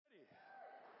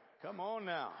Come on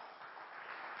now.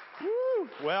 Woo.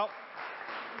 Well,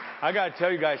 I got to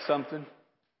tell you guys something.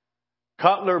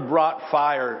 Cutler brought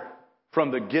fire from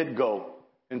the get-go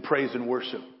in praise and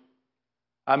worship.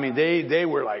 I mean, they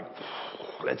were like,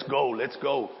 let's go, let's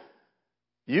go.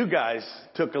 You guys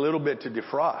took a little bit to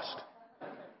defrost.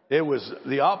 It was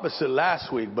the opposite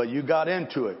last week, but you got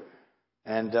into it.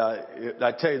 And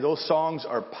I tell you, those songs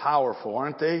are powerful,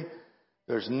 aren't they?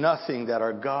 There's nothing that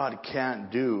our God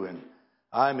can't do. And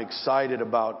I'm excited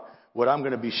about what I'm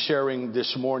going to be sharing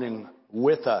this morning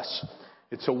with us.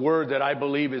 It's a word that I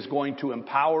believe is going to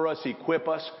empower us, equip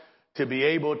us to be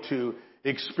able to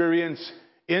experience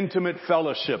intimate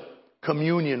fellowship,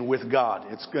 communion with God.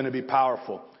 It's going to be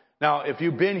powerful. Now, if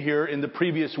you've been here in the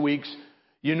previous weeks,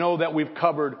 you know that we've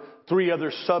covered 3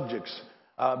 other subjects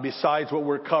besides what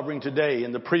we're covering today.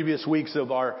 In the previous weeks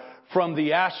of our From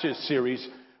the Ashes series,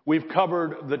 we've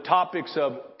covered the topics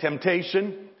of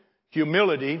temptation,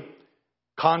 humility,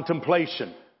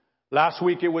 contemplation. Last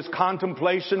week it was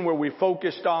contemplation, where we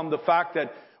focused on the fact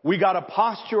that we got to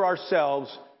posture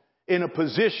ourselves in a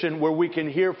position where we can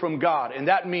hear from God. And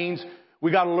that means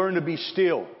we got to learn to be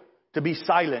still, to be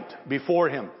silent before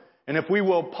Him. And if we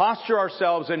will posture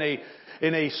ourselves in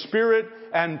a spirit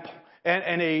and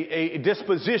a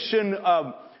disposition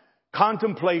of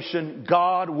contemplation,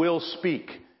 God will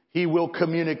speak. He will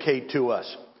communicate to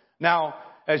us. Now,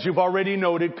 as you've already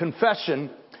noted, confession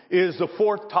is the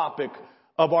 4th topic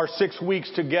of our 6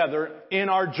 weeks together in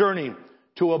our journey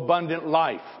to abundant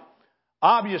life.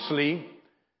 Obviously,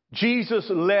 Jesus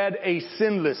led a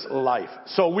sinless life.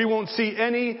 So we won't see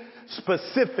any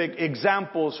specific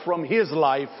examples from His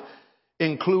life,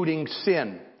 including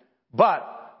sin.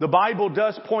 But the Bible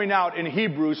does point out in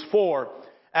Hebrews 4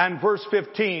 and verse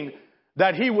 15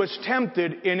 that He was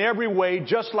tempted in every way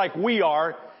just like we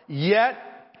are, yet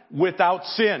without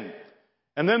sin.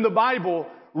 And then the Bible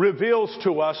reveals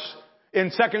to us in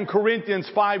 2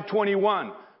 Corinthians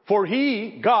 5:21, for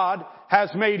He, God, has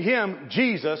made Him,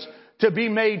 Jesus, to be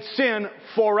made sin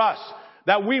for us,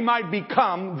 that we might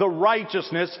become the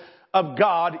righteousness of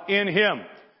God in Him.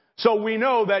 So we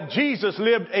know that Jesus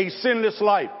lived a sinless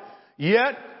life.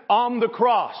 Yet on the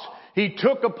cross, He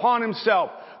took upon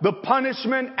Himself the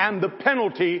punishment and the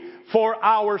penalty for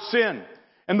our sin.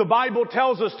 And the Bible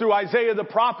tells us through Isaiah the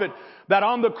prophet that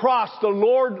on the cross the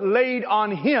Lord laid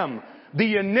on Him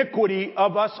the iniquity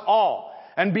of us all.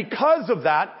 And because of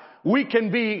that, we can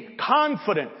be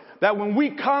confident that when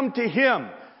we come to Him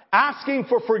asking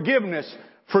for forgiveness,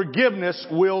 forgiveness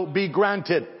will be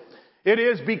granted. It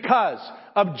is because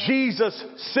of Jesus'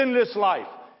 sinless life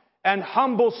and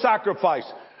humble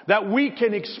sacrifice that we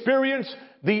can experience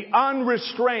the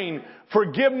unrestrained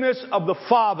forgiveness of the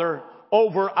Father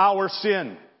over our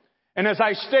sin. And as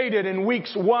I stated in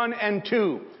weeks 1 and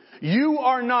 2, you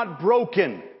are not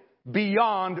broken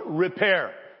beyond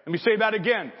repair. Let me say that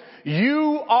again.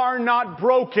 You are not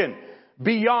broken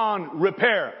beyond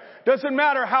repair. Doesn't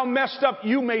matter how messed up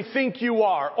you may think you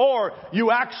are or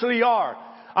you actually are.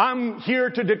 I'm here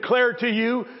to declare to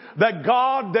you that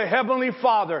God, the Heavenly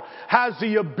Father, has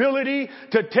the ability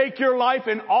to take your life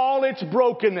in all its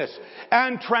brokenness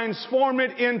and transform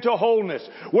it into wholeness.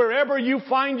 Wherever you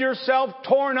find yourself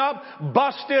torn up,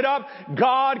 busted up,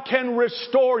 God can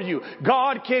restore you.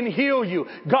 God can heal you.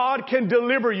 God can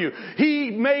deliver you.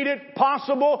 He made it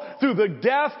possible through the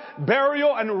death,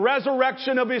 burial, and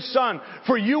resurrection of His Son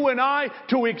for you and I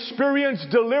to experience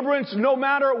deliverance no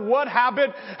matter what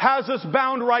habit has us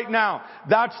bound right now.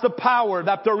 That's the power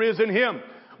that there is in Him.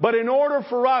 But in order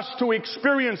for us to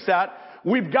experience that,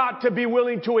 we've got to be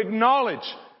willing to acknowledge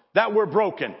that we're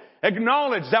broken.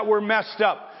 Acknowledge that we're messed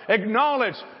up.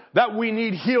 Acknowledge that we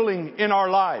need healing in our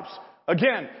lives.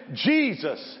 Again,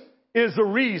 Jesus is the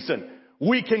reason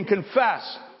we can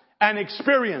confess and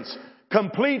experience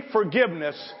complete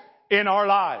forgiveness in our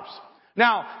lives.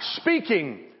 Now,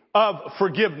 speaking of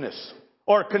forgiveness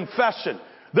or confession,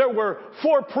 there were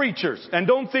 4 preachers, and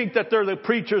don't think that they're the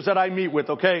preachers that I meet with,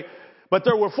 okay? But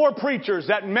there were 4 preachers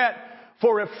that met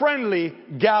for a friendly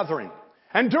gathering.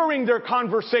 And during their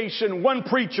conversation, one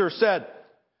preacher said,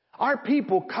 our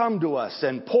people come to us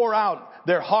and pour out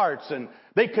their hearts and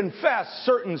they confess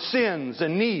certain sins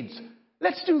and needs.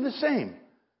 Let's do the same.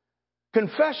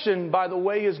 Confession, by the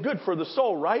way, is good for the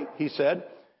soul, right? He said.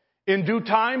 In due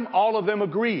time, all of them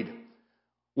agreed.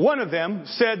 One of them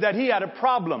said that he had a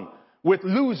problem with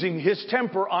losing his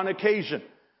temper on occasion.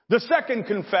 The second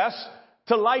confessed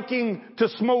to liking to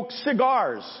smoke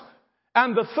cigars.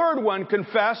 And the third one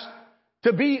confessed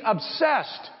to be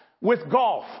obsessed with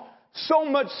golf. So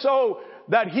much so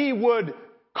that he would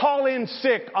call in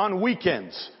sick on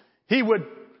weekends. He would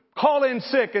call in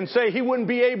sick and say he wouldn't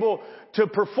be able to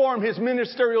perform his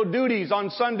ministerial duties on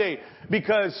Sunday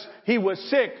because he was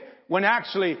sick when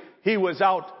actually he was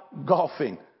out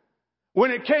golfing.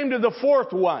 When it came to the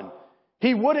fourth one,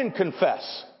 he wouldn't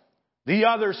confess. The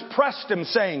others pressed him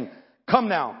saying, come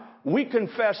now, we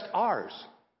confessed ours.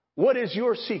 What is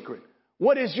your secret?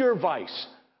 What is your vice?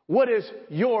 What is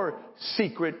your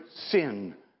secret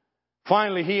sin?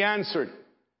 Finally, he answered,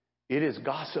 it is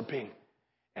gossiping,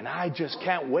 and I just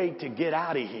can't wait to get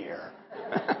out of here.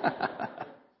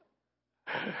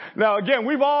 Now, again,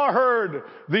 we've all heard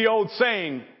the old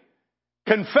saying,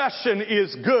 confession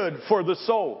is good for the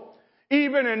soul.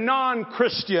 Even in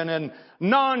non-Christian and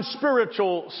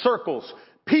non-spiritual circles,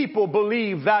 people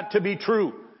believe that to be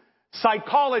true.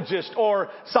 Psychologists or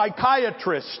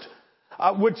psychiatrists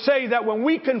would say that when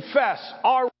we confess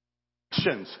our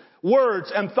actions, words,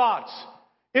 and thoughts,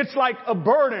 it's like a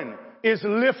burden is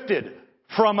lifted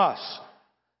from us.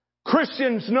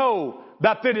 Christians know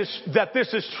that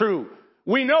this is true.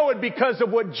 We know it because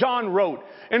of what John wrote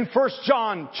in 1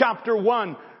 John chapter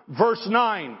 1 verse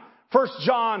 9. 1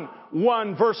 John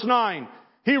 1 verse 9.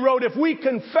 He wrote, if we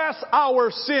confess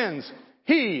our sins,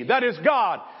 He, that is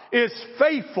God, is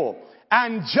faithful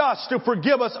and just to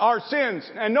forgive us our sins.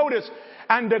 And notice,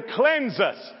 and to cleanse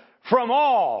us from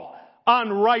all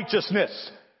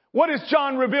unrighteousness. What is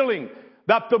John revealing?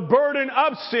 That the burden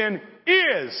of sin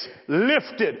is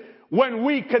lifted when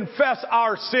we confess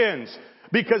our sins.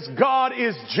 Because God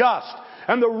is just.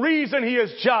 And the reason He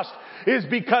is just is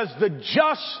because the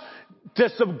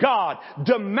justice of God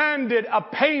demanded a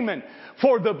payment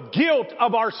for the guilt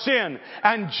of our sin.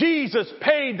 And Jesus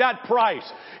paid that price.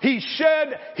 He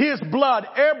shed His blood,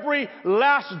 every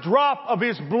last drop of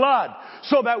His blood,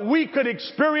 so that we could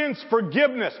experience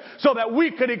forgiveness, so that we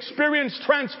could experience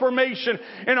transformation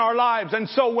in our lives. And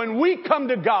so when we come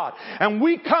to God and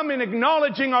we come in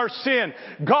acknowledging our sin,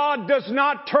 God does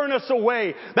not turn us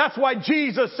away. That's why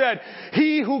Jesus said,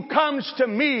 He who comes to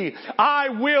me, I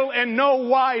will in no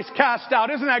wise cast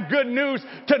out. Isn't that good news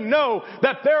to know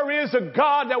that there is a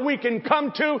God that we can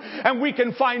come to and we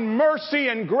can find mercy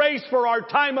and grace for our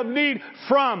time of need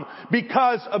from,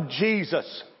 because of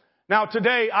Jesus. Now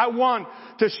today I want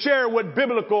to share what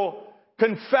biblical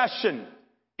confession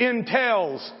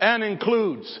entails and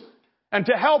includes. And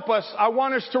to help us, I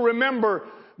want us to remember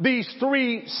these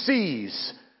 3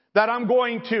 C's that I'm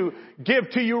going to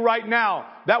give to you right now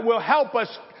that will help us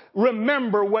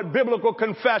remember what biblical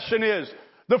confession is.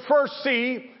 The first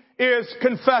C is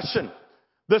confession.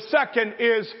 The second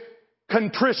is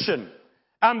contrition.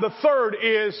 And the third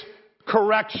is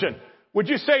correction. Would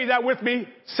you say that with me?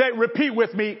 Repeat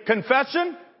with me.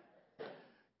 Confession,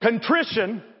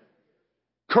 contrition,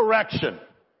 correction.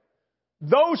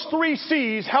 Those 3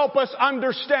 C's help us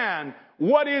understand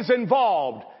what is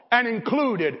involved and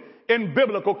included in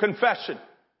biblical confession.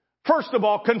 First of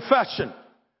all, confession.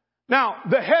 Now,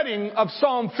 the heading of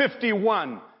Psalm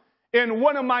 51 in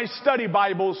one of my study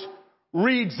Bibles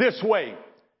reads this way.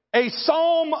 A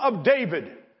psalm of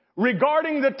David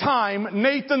regarding the time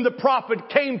Nathan the prophet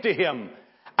came to him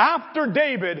after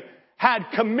David had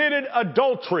committed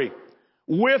adultery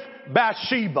with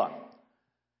Bathsheba.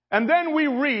 And then we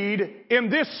read in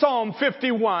this Psalm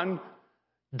 51,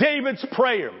 David's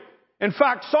prayer. In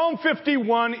fact, Psalm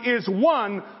 51 is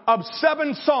one of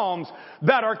 7 psalms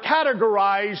that are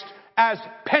categorized as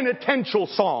penitential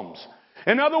psalms.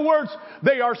 In other words,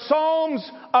 they are psalms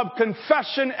of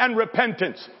confession and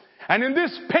repentance. And in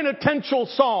this penitential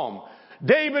psalm,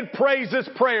 David prays this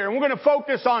prayer. And we're going to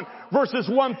focus on verses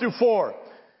 1 through 4.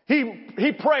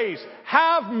 He prays,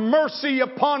 have mercy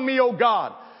upon me, O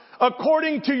God,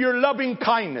 according to your loving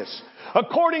kindness,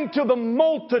 according to the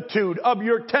multitude of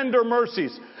your tender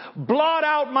mercies. Blot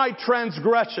out my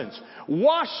transgressions.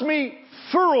 Wash me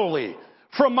thoroughly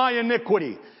from my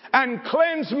iniquity and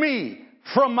cleanse me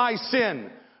from my sin.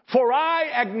 For I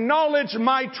acknowledge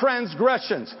my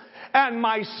transgressions, and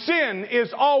my sin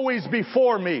is always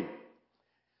before me.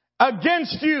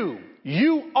 Against you,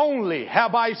 you only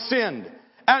have I sinned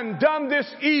and done this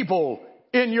evil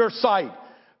in your sight,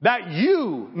 that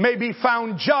you may be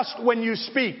found just when you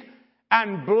speak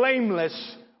and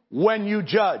blameless when you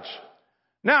judge.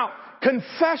 Now,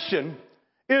 confession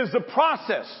is the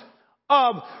process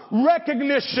of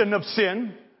recognition of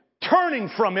sin, turning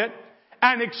from it,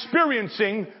 and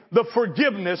experiencing the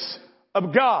forgiveness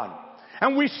of God.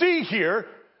 And we see here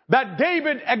that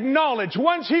David acknowledged,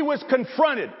 once he was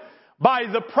confronted by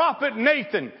the prophet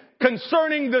Nathan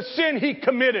concerning the sin he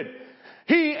committed,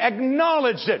 he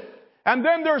acknowledged it. And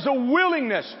then there's a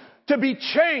willingness to be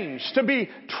changed, to be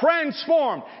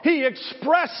transformed. He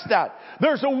expressed that.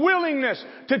 There's a willingness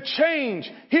to change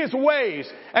his ways.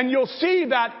 And you'll see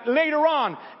that later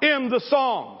on in the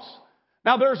Psalms.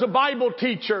 Now there's a Bible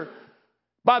teacher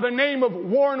by the name of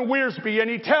Warren Wiersbe, and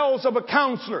he tells of a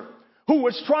counselor who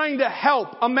was trying to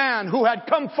help a man who had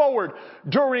come forward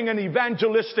during an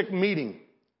evangelistic meeting.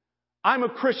 I'm a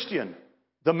Christian,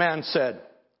 the man said,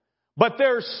 but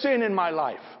there's sin in my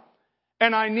life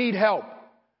and I need help.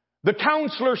 The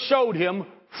counselor showed him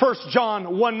 1 John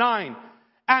 1:9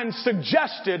 and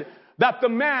suggested that the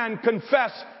man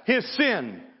confess his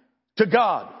sin to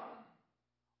God.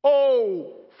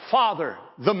 "Oh, Father,"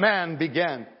 the man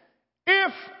began,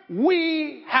 "if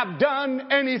we have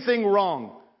done anything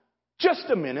wrong."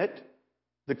 "Just a minute,"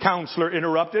 the counselor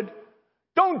interrupted.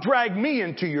 "Don't drag me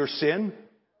into your sin.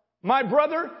 My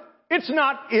brother, it's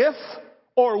not if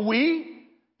or we.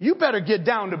 You better get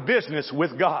down to business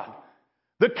with God."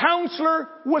 The counselor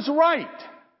was right.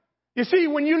 You see,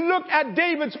 when you look at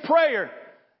David's prayer,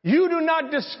 you do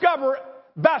not discover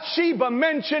Bathsheba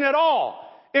mentioned at all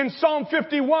in Psalm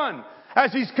 51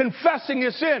 as he's confessing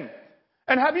his sin.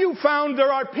 And have you found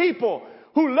there are people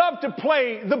who love to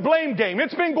play the blame game?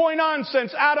 It's been going on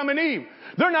since Adam and Eve.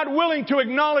 They're not willing to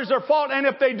acknowledge their fault, and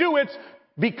if they do, it's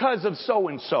because of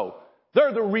so-and-so.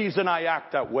 They're the reason I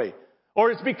act that way.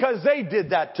 Or it's because they did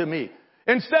that to me.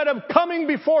 Instead of coming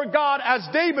before God as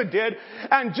David did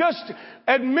and just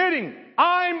admitting,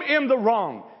 I'm in the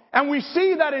wrong. And we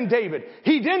see that in David.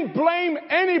 He didn't blame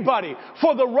anybody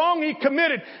for the wrong he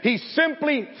committed. He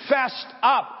simply fessed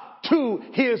up to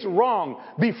his wrong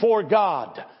before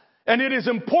God. And it is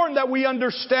important that we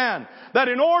understand that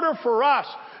in order for us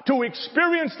to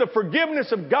experience the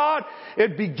forgiveness of God,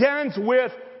 it begins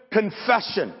with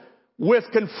confession.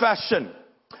 With confession.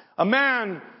 A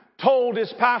man told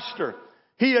his pastor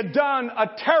he had done a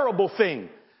terrible thing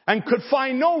and could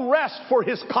find no rest for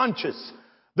his conscience.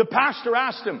 The pastor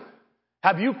asked him,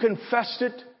 "Have you confessed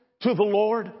it to the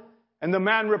Lord?" And the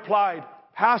man replied,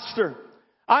 "Pastor,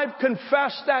 I've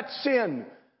confessed that sin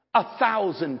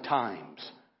 1,000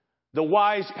 times. The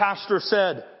wise pastor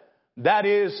said, "That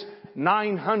is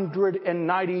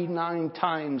 999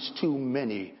 times too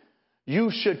many.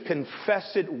 You should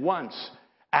confess it once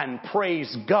and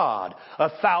praise God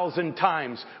 1,000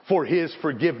 times for his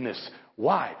forgiveness."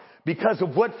 Why? Because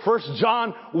of what 1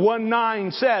 John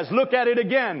 1:9 says. Look at it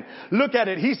again. Look at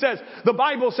it. He says, the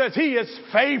Bible says he is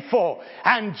faithful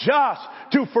and just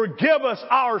to forgive us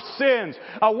our sins.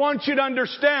 I want you to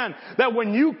understand that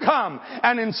when you come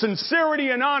and in sincerity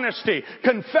and honesty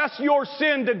confess your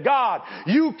sin to God,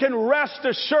 you can rest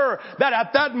assured that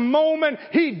at that moment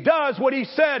he does what he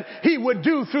said he would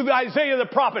do through Isaiah the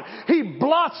prophet. He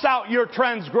blots out your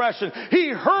transgressions. He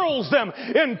hurls them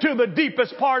into the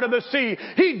deepest part of the sea.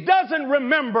 He doesn't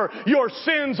remember your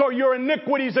sins or your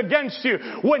iniquities against you.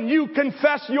 When you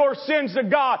confess your sins to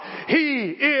God, he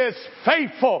is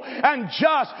faithful and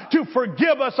just to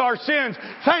forgive us our sins.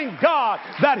 Thank God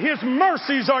that his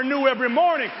mercies are new every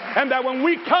morning, and that when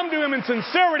we come to him in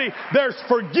sincerity, there's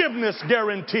forgiveness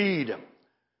guaranteed.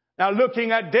 Now,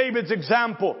 looking at David's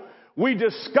example, we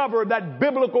discover that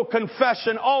biblical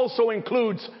confession also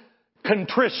includes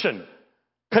contrition.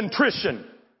 Contrition.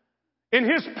 In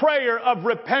his prayer of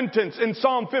repentance in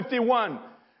Psalm 51,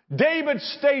 David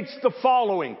states the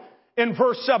following in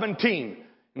verse 17.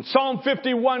 In Psalm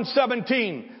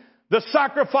 51:17, the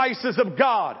sacrifices of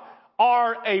God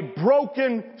are a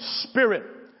broken spirit,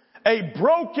 a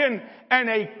broken and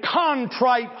a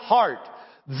contrite heart.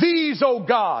 These, O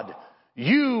God,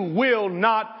 you will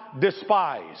not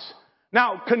despise.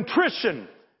 Now, contrition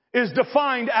is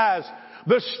defined as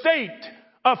the state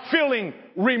of feeling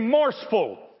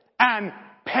remorseful and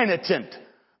penitent.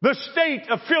 The state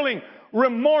of feeling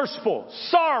remorseful,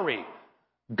 sorry,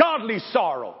 godly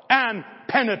sorrow, and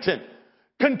penitent.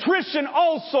 Contrition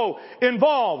also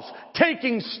involves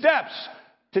taking steps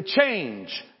to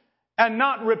change and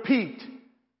not repeat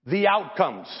the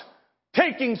outcomes.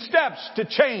 Taking steps to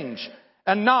change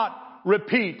and not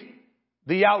repeat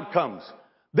the outcomes.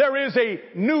 There is a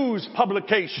news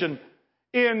publication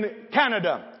in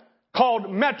Canada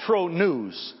called Metro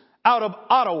News out of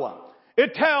Ottawa.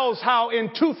 It tells how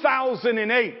in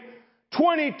 2008,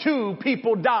 22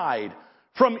 people died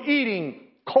from eating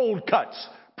cold cuts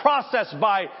processed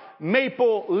by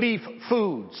Maple Leaf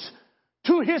Foods.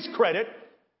 To his credit,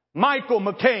 Michael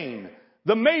McCain,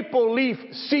 the Maple Leaf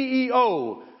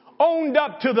CEO, owned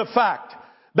up to the fact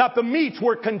that the meats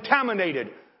were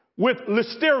contaminated with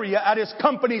listeria at his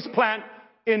company's plant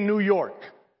in New York.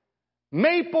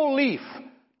 Maple Leaf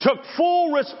took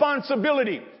full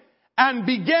responsibility and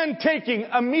began taking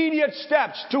immediate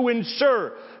steps to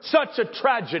ensure such a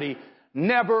tragedy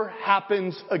never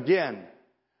happens again.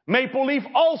 Maple Leaf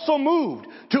also moved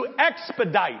to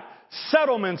expedite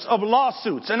settlements of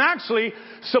lawsuits and actually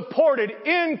supported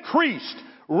increased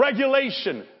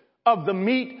regulation of the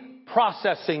meat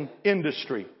processing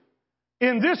industry.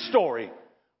 In this story,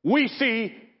 we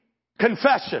see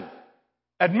confession,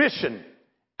 admission,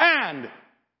 and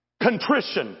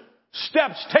contrition,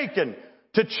 steps taken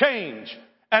to change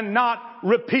and not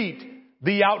repeat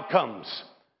the outcomes.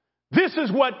 This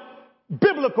is what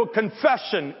biblical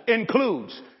confession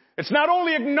includes. It's not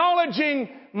only acknowledging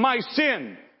my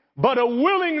sin, but a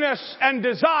willingness and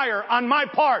desire on my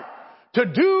part to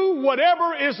do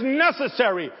whatever is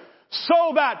necessary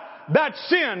so that that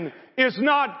sin is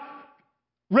not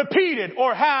repeated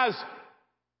or has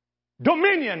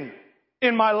dominion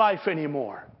in my life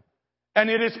anymore. And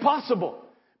it is possible.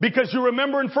 Because you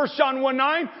remember in 1 John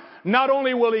 1:9, not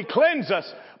only will He cleanse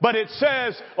us, but it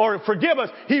says, or forgive us,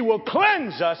 He will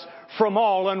cleanse us from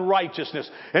all unrighteousness.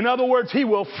 In other words, He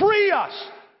will free us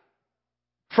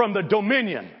from the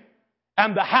dominion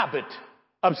and the habit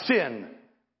of sin,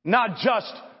 not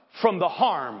just from the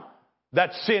harm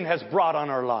that sin has brought on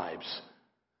our lives.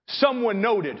 Someone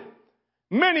noted,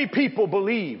 many people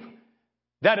believe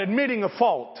that admitting a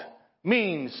fault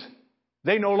means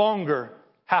they no longer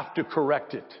have to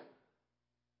correct it.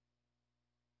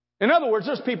 In other words,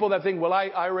 there's people that think, well, I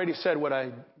already said what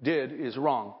I did is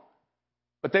wrong,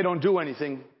 but they don't do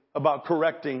anything about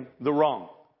correcting the wrong.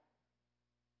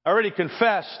 I already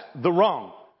confessed the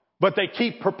wrong, but they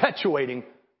keep perpetuating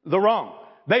the wrong.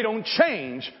 They don't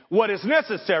change what is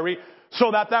necessary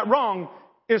so that that wrong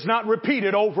is not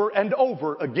repeated over and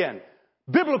over again.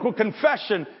 Biblical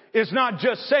confession is not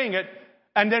just saying it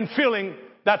and then feeling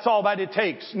that's all that it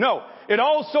takes. No, it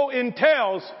also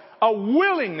entails a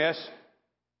willingness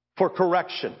for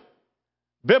correction.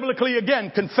 Biblically,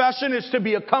 again, confession is to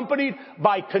be accompanied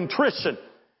by contrition.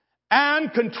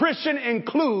 And contrition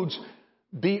includes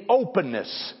the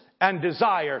openness and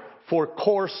desire for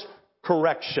course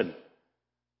correction.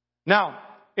 Now,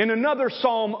 in another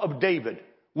Psalm of David,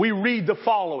 we read the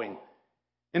following.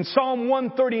 In Psalm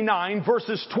 139,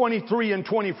 verses 23 and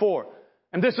 24.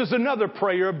 And this is another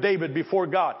prayer of David before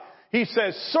God. He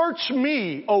says, search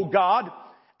me, O God,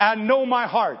 and know my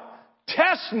heart.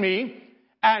 Test me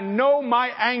and know my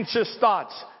anxious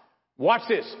thoughts. Watch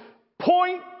this.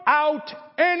 Point out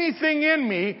anything in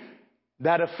me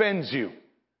that offends you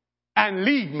and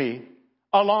lead me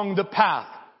along the path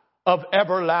of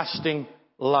everlasting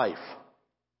life.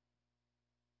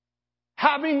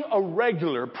 Having a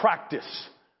regular practice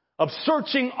of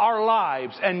searching our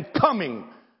lives and coming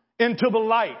into the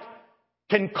light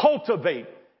can cultivate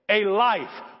a life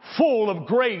full of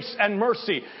grace and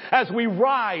mercy as we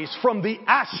rise from the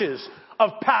ashes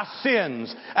of past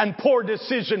sins and poor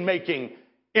decision making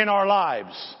in our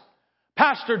lives.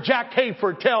 Pastor Jack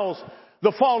Hayford tells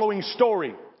the following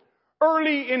story.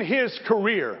 Early in his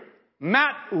career,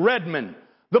 Matt Redman,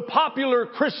 the popular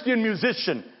Christian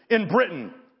musician in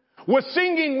Britain, was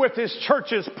singing with his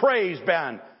church's praise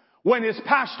band when his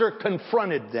pastor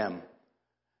confronted them.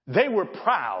 They were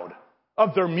proud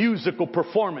of their musical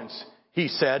performance, he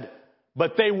said,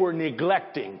 but they were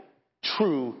neglecting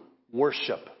true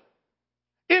worship.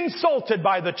 Insulted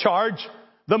by the charge,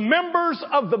 the members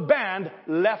of the band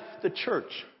left the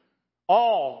church.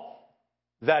 All,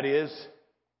 that is,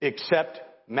 except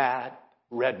Matt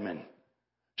Redman.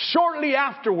 Shortly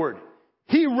afterward,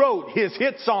 he wrote his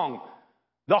hit song,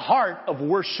 The Heart of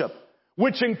Worship,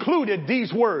 which included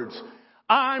these words,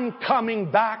 I'm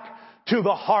coming back to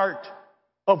the heart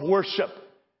of worship.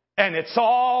 And it's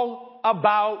all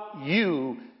about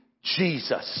you,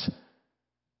 Jesus.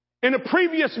 In a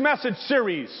previous message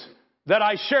series that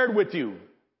I shared with you,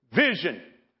 Vision,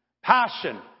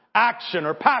 Passion, Action,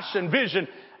 or Passion, Vision,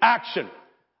 Action,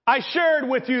 I shared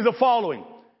with you the following.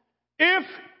 If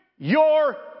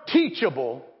you're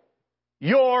teachable,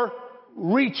 you're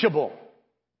reachable.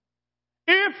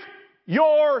 If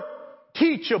you're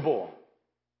teachable,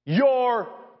 you're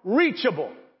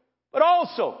reachable. But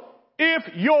also, if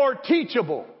you're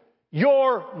teachable,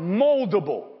 you're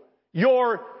moldable,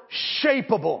 you're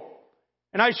shapeable.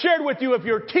 And I shared with you, if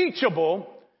you're teachable,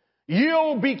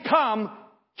 you'll become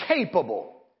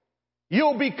capable.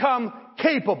 You'll become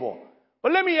capable.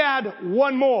 But let me add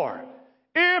one more.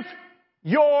 If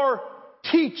you're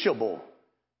teachable,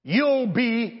 you'll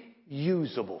be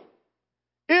usable.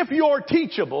 If you're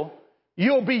teachable,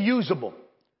 you'll be usable.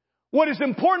 What is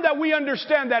important that we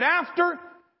understand that after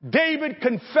David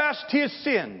confessed his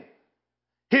sin,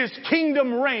 his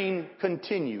kingdom reign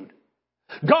continued.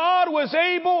 God was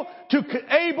able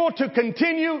to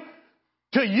continue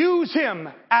to use him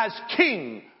as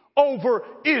king over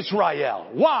Israel.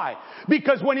 Why?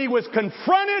 Because when he was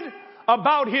confronted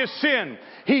about his sin,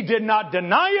 he did not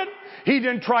deny it. He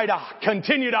didn't try to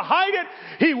continue to hide it.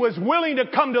 He was willing to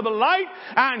come to the light,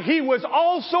 and he was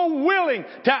also willing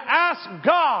to ask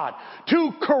God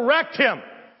to correct him.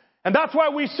 And that's why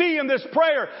we see in this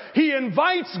prayer, he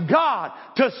invites God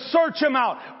to search him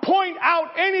out. Point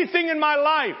out anything in my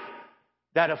life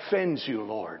that offends you,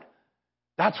 Lord.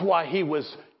 That's why he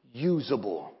was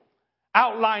usable.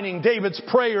 Outlining David's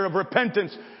prayer of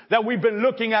repentance that we've been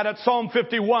looking at Psalm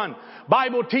 51.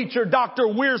 Bible teacher Dr.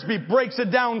 Wiersbe breaks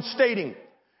it down stating,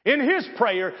 in his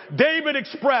prayer, David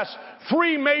expressed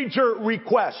three major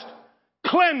requests.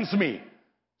 Cleanse me,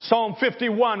 Psalm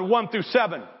 51, 1 through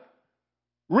 7.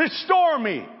 Restore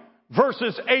me,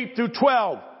 verses 8 through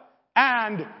 12.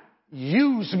 And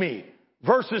use me,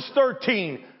 verses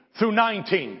 13 through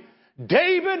 19.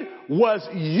 David was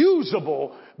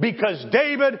usable because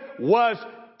David was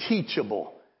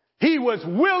teachable. He was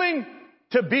willing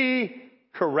to be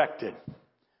corrected.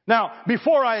 Now,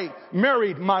 before I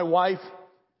married my wife,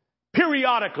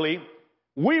 periodically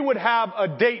we would have a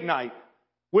date night,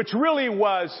 which really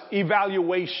was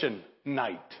evaluation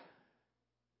night.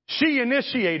 She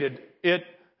initiated it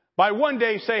by one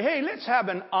day saying, hey, let's have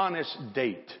an honest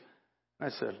date. I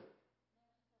said,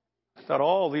 I thought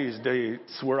all these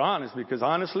dates were honest because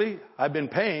honestly, I've been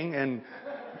paying, and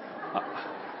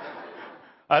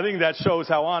I think that shows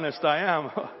how honest I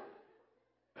am.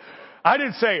 I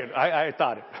didn't say it. I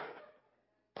thought it.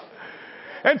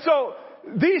 And so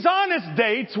these honest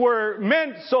dates were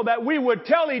meant so that we would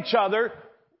tell each other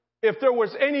if there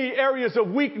was any areas of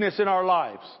weakness in our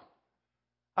lives.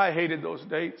 I hated those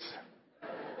dates,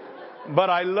 but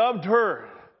I loved her.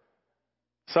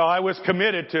 So I was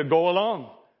committed to go along.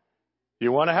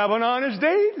 You want to have an honest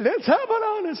date? Let's have an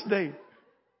honest date.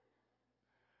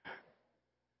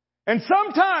 And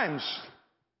sometimes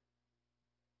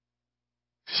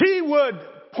she would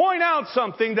point out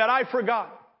something that I forgot.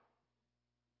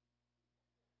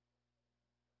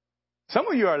 Some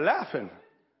of you are laughing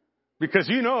because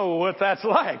you know what that's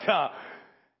like.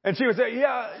 And she would say,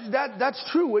 yeah, that's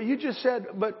true what you just said,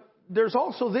 but there's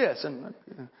also this.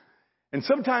 And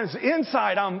sometimes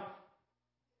inside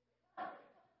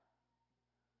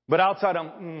but outside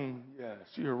yes,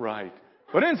 you're right.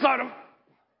 But inside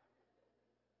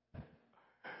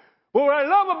well, what I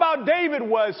love about David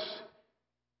was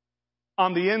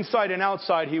on the inside and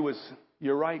outside, he was,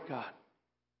 you're right, God.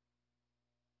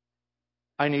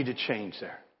 I need to change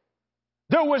there.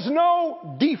 There was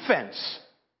no defense.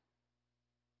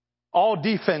 All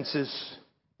defenses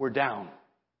were down.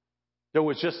 There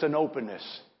was just an openness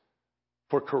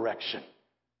for correction.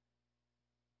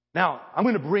 Now, I'm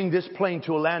going to bring this plane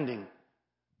to a landing.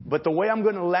 But the way I'm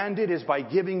going to land it is by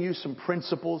giving you some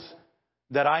principles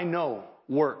that I know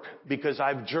work because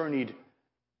I've journeyed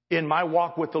in my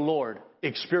walk with the Lord,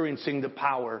 experiencing the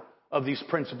power of these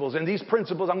principles. And these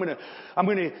principles, I'm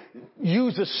going to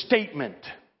use a statement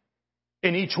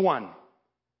in each one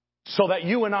so that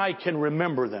you and I can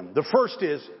remember them. The first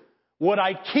is, what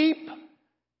I keep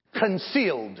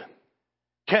concealed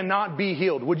cannot be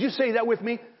healed. Would you say that with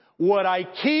me? What I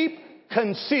keep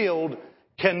concealed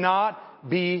cannot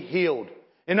be healed.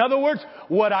 In other words,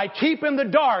 what I keep in the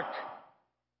dark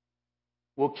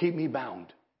will keep me bound.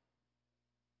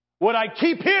 What I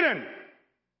keep hidden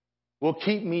will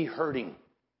keep me hurting.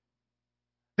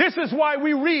 This is why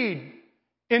we read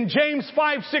in James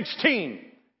 5:16.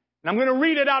 And I'm going to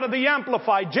read it out of the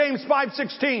Amplified. James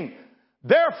 5:16.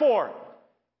 Therefore,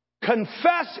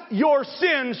 confess your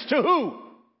sins to who?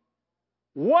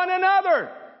 One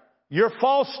another. Your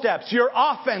false steps, your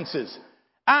offenses.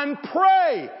 And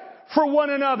pray for one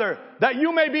another that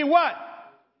you may be what?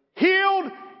 Healed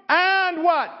and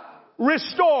what?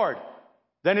 Restored.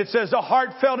 Then it says the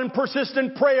heartfelt and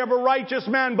persistent prayer of a righteous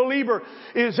man believer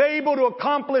is able to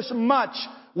accomplish much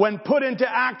when put into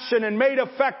action and made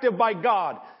effective by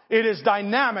God. It is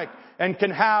dynamic and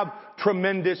can have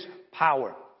tremendous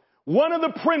power. One of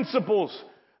the principles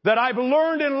that I've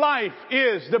learned in life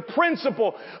is the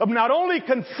principle of not only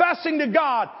confessing to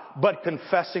God, but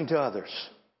confessing to others.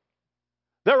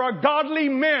 There are godly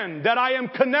men that I am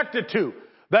connected to,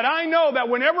 that I know that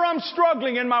whenever I'm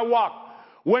struggling in my walk,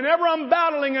 whenever I'm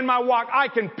battling in my walk, I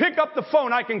can pick up the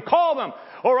phone, I can call them,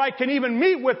 or I can even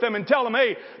meet with them and tell them,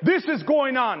 hey, this is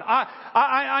going on.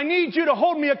 I need you to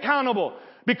hold me accountable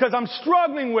because I'm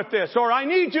struggling with this, or I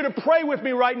need you to pray with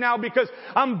me right now because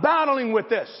I'm battling with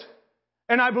this.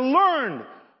 And I've learned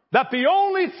that the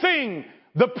only thing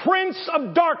the prince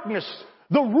of darkness,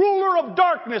 the ruler of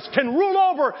darkness can rule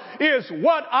over is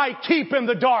what I keep in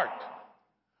the dark.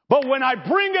 But when I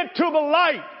bring it to the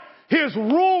light, his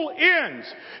rule ends.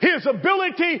 His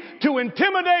ability to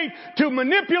intimidate, to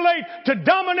manipulate, to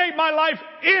dominate my life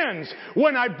ends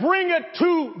when I bring it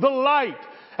to the light.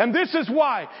 And this is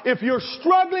why, if you're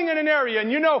struggling in an area,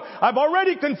 and you know, I've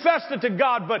already confessed it to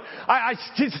God, but I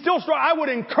still struggle, I would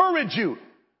encourage you,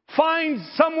 find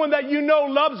someone that you know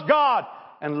loves God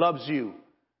and loves you,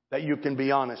 that you can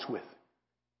be honest with.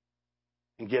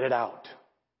 And get it out.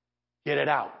 Get it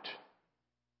out.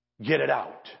 Get it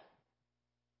out.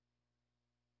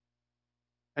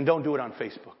 And don't do it on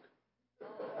Facebook.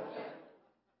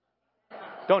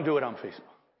 Don't do it on Facebook.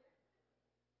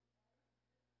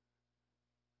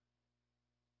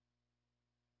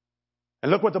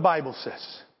 And look what the Bible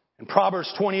says. In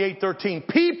Proverbs 28:13,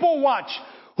 people watch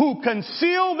who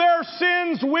conceal their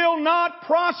sins will not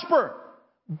prosper.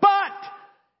 But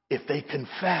if they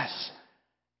confess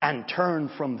and turn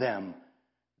from them,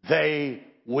 they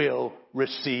will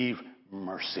receive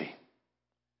mercy.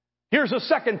 Here's a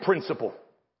second principle.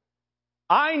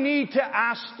 I need to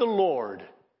ask the Lord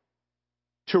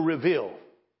to reveal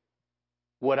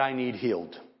what I need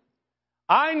healed.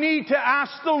 I need to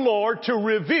ask the Lord to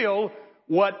reveal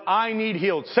what I need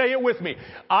healed. Say it with me.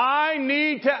 I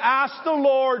need to ask the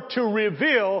Lord to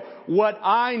reveal what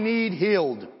I need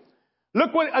healed.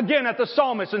 Look what, again, at the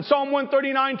psalmist in Psalm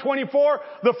 139:24,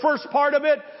 the first part of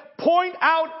it. Point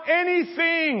out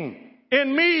anything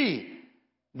in me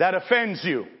that offends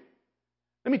you.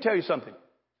 Let me tell you something.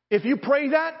 If you pray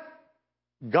that,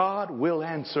 God will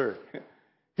answer.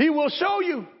 He will show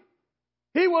you.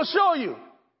 He will show you.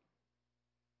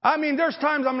 I mean, there's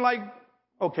times I'm like,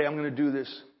 okay, I'm going to do this.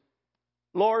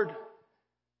 Lord,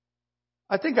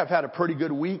 I think I've had a pretty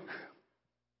good week,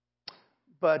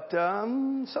 but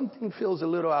something feels a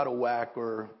little out of whack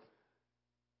or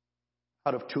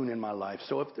out of tune in my life.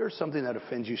 So if there's something that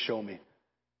offends you, show me.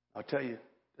 I'll tell you,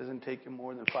 it doesn't take you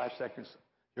more than 5 seconds.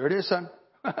 Here it is, son.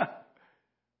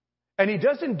 And he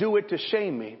doesn't do it to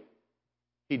shame me.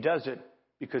 He does it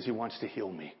because he wants to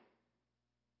heal me.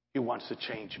 He wants to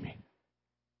change me.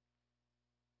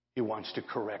 He wants to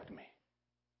correct me.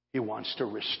 He wants to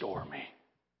restore me.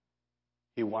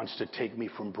 He wants to take me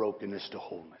from brokenness to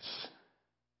wholeness.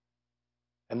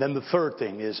 And then the third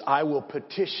thing is I will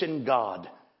petition God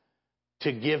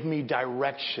to give me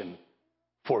direction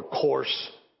for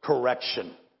course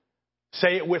correction.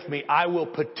 Say it with me. I will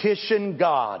petition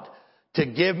God to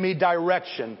give me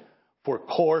direction for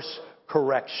course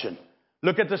correction.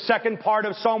 Look at the second part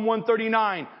of Psalm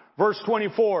 139, verse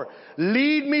 24.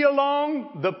 Lead me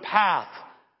along the path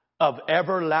of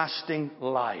everlasting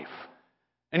life.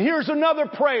 And here's another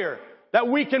prayer that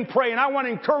we can pray. And I want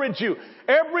to encourage you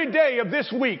every day of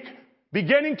this week,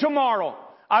 beginning tomorrow,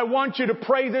 I want you to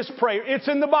pray this prayer. It's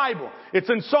in the Bible. It's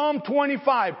in Psalm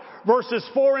 25, verses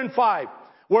 4 and 5,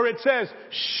 where it says,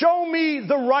 show me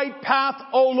the right path,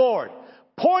 O Lord.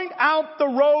 Point out the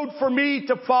road for me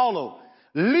to follow.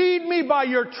 Lead me by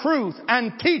your truth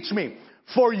and teach me.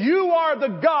 For you are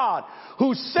the God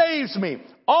who saves me.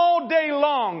 All day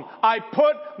long I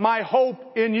put my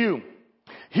hope in you.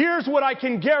 Here's what I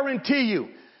can guarantee you.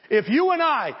 If you and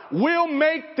I will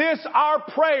make this our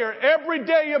prayer every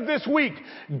day of this week,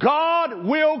 God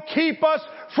will keep us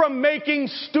from making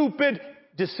stupid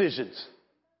decisions.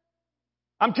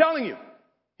 I'm telling you,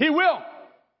 He will.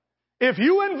 If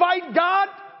you invite God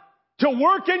to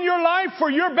work in your life for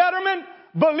your betterment,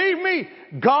 believe me,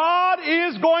 God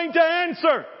is going to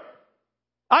answer.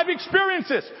 I've experienced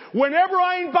this. Whenever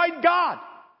I invite God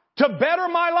to better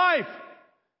my life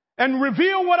and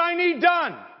reveal what I need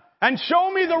done and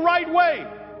show me the right way,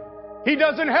 He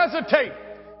doesn't hesitate.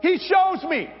 He shows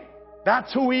me.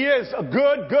 That's who He is, a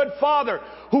good, good Father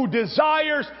who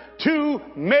desires to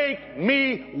make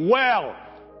me well.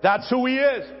 That's who He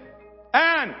is.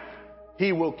 And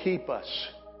He will keep us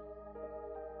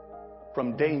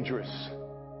from dangerous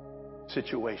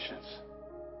situations.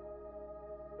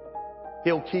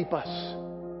 He'll keep us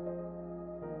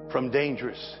from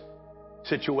dangerous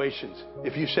situations.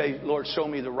 If you say, Lord, show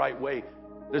me the right way,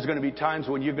 there's going to be times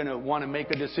when you're going to want to make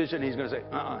a decision. He's going to say,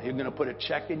 He's going to put a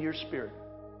check in your spirit.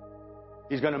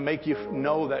 He's going to make you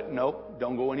know that, nope,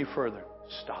 don't go any further.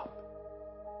 Stop.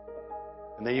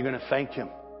 And then you're going to thank Him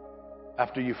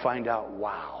after you find out,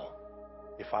 wow,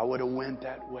 if I would have went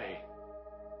that way,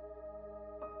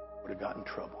 I would have got in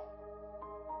trouble.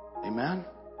 Amen?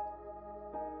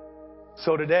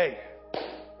 So today,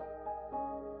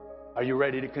 are you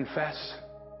ready to confess?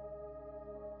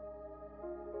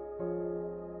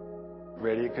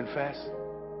 Ready to confess?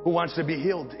 Who wants to be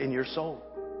healed in your soul?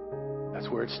 That's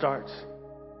where it starts.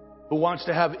 who wants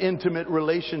to have intimate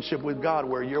relationship with God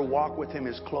where your walk with Him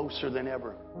is closer than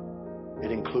ever,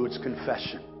 it includes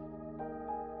confession.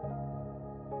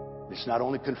 It's not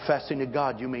only confessing to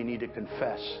God, you may need to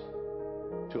confess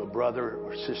to a brother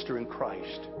or sister in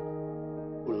Christ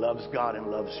who loves God and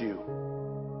loves you,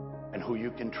 and who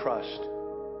you can trust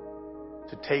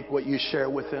to take what you share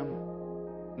with them,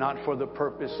 not for the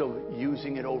purpose of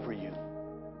using it over you,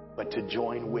 but to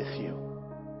join with you,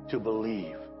 to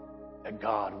believe that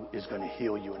God is going to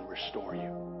heal you and restore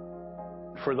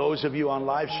you. For those of you on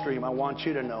live stream, I want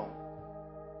you to know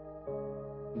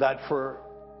that for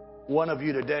one of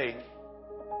you today,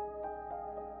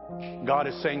 God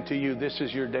is saying to you, this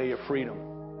is your day of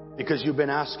freedom. Because you've been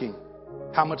asking,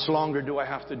 how much longer do I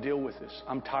have to deal with this?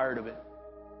 I'm tired of it.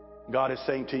 God is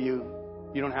saying to you,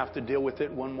 you don't have to deal with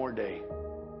it one more day.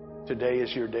 Today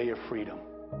is your day of freedom.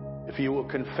 If you will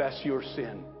confess your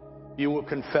sin, you will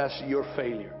confess your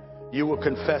failure, you will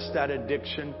confess that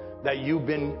addiction that you've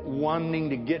been wanting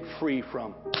to get free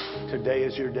from, today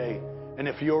is your day. And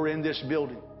if you're in this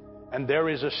building and there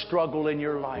is a struggle in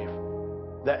your life,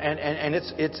 and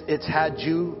it's had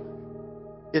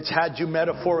you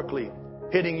metaphorically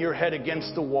hitting your head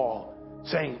against the wall,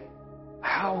 saying,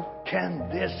 how can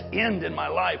this end in my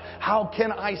life? How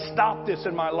can I stop this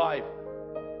in my life?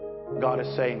 God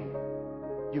is saying,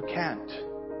 you can't.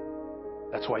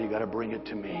 That's why you got to bring it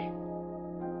to me.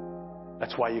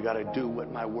 That's why you got to do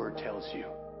what my word tells you.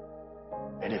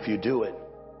 And if you do it,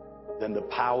 then the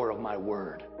power of my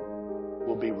word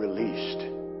will be released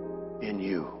in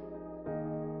you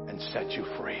and set you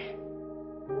free.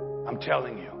 I'm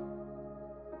telling you,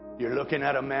 you're looking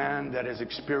at a man that has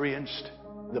experienced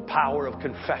the power of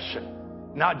confession,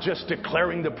 not just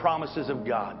declaring the promises of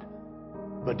God,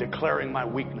 but declaring my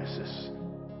weaknesses,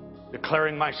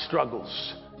 declaring my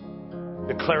struggles,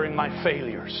 declaring my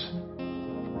failures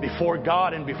before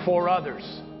God and before others.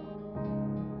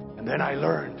 And then I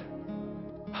learned,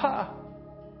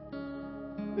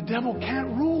 the devil can't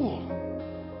rule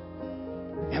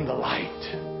in the light.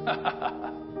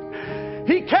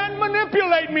 He can't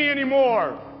manipulate me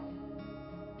anymore.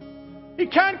 He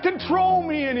can't control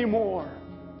me anymore.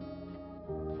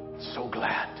 So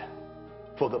glad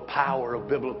for the power of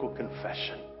biblical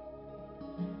confession.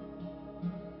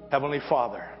 Heavenly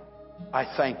Father, I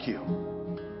thank you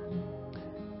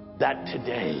that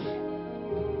today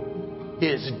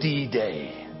is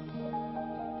D-Day,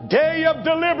 day of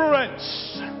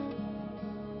deliverance.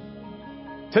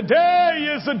 Today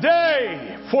is a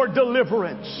day for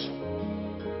deliverance.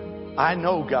 I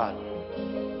know, God,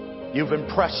 you've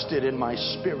impressed it in my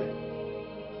spirit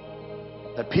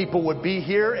that people would be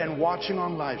here and watching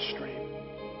on live stream,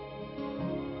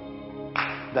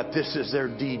 that this is their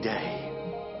D-Day.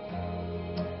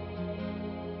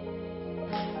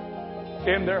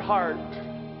 In their heart,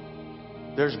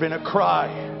 there's been a cry,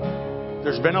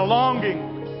 there's been a longing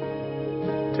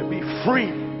to be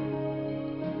free.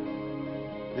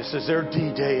 This is their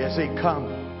D-Day as they come.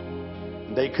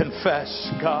 They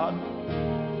confess, God,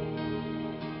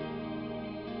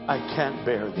 I can't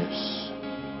bear this.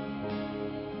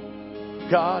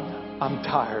 God, I'm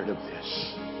tired of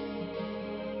this.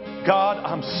 God,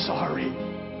 I'm sorry.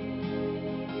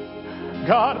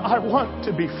 God, I want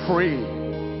to be free.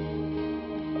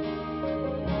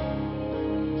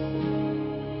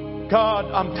 God,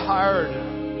 I'm tired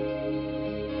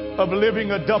of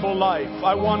living a double life.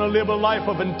 I want to live a life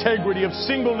of integrity, of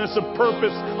singleness, of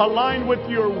purpose, aligned with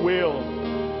your will.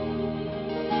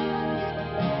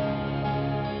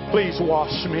 Please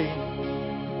wash me.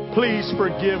 Please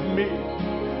forgive me.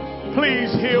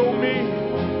 Please heal me.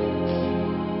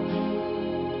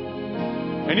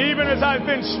 And even as I've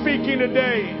been speaking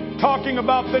today, talking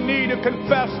about the need to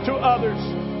confess to others,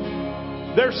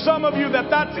 there's some of you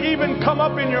that's even come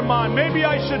up in your mind. Maybe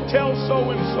I should tell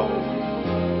so and so.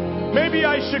 Maybe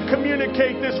I should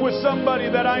communicate this with somebody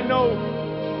that I know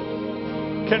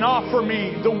can offer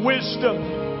me the wisdom,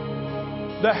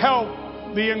 the help,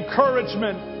 the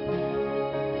encouragement,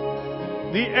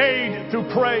 the aid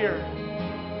through prayer.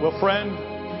 Well, friend,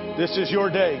 this is your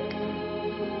day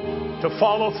to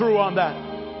follow through on that.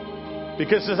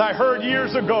 Because as I heard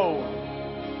years ago,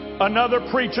 another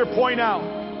preacher point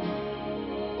out,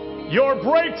 your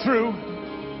breakthrough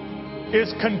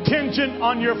is contingent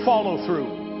on your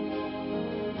follow-through.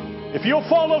 If you'll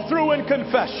follow through in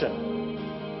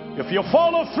confession, if you'll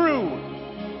follow through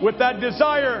with that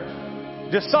desire,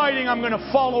 deciding I'm going to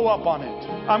follow up on it,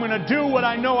 I'm going to do what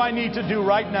I know I need to do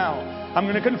right now. I'm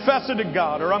going to confess it to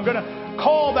God, or I'm going to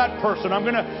call that person. I'm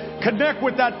going to connect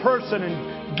with that person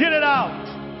and get it out.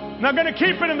 I'm not going to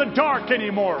keep it in the dark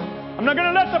anymore. I'm I'm not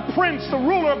going to let the prince, the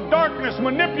ruler of darkness,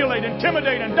 manipulate,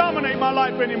 intimidate, and dominate my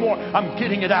life anymore. I'm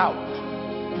getting it out.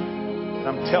 And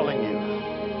I'm telling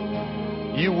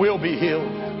you, you will be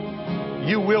healed.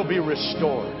 You will be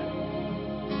restored.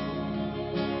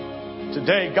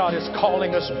 Today, God is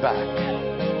calling us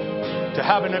back to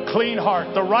having a clean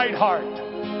heart, the right heart,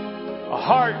 a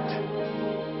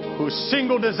heart whose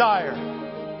single desire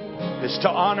is to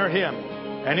honor Him.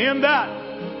 And in that,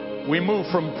 we move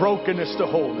from brokenness to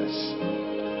wholeness.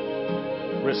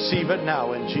 Receive it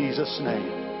now in Jesus'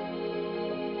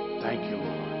 name. Thank you,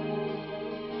 Lord.